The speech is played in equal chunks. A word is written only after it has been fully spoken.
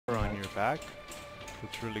back.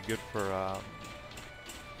 It's really good for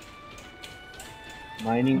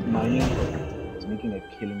Mining is making a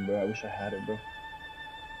killing, bro. I wish I had it, bro.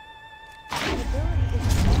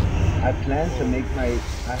 I plan to make my.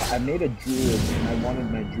 I made a druid, and I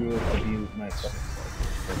wanted my druid to be my fucking.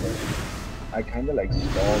 I kind of like stalled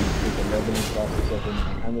with the leveling process of it.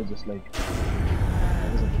 I kind of just like. I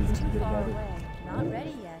wasn't feeling too good about it. Not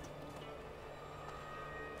ready yet.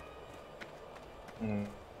 Mm.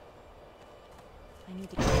 I need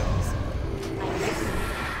to get this.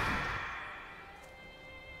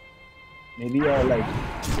 Maybe I'll like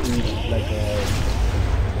do like a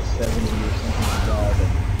 70 or something like that,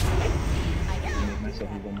 and make myself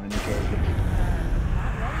a little mining character.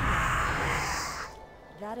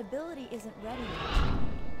 That ability isn't ready yet.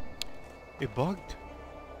 it bugged.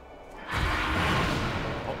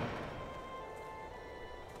 Oh.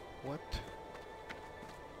 What?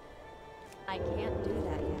 I can't do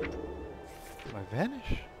that yet. Did I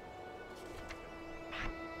vanish?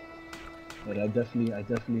 But I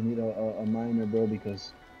definitely need a miner, bro,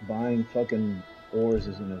 because buying fucking ores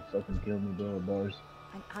is gonna fucking kill me, bro. Bars.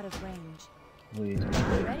 I'm out of range. Wait.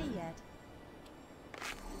 Not ready yet.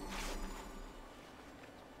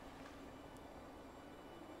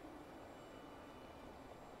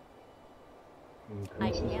 I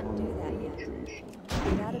can't do that yet.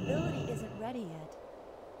 That ability isn't ready yet.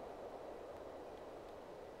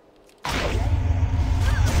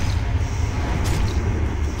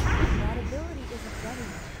 That ability isn't ready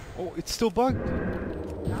yet. Oh, it's still bugged.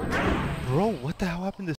 Bro, what the hell happened to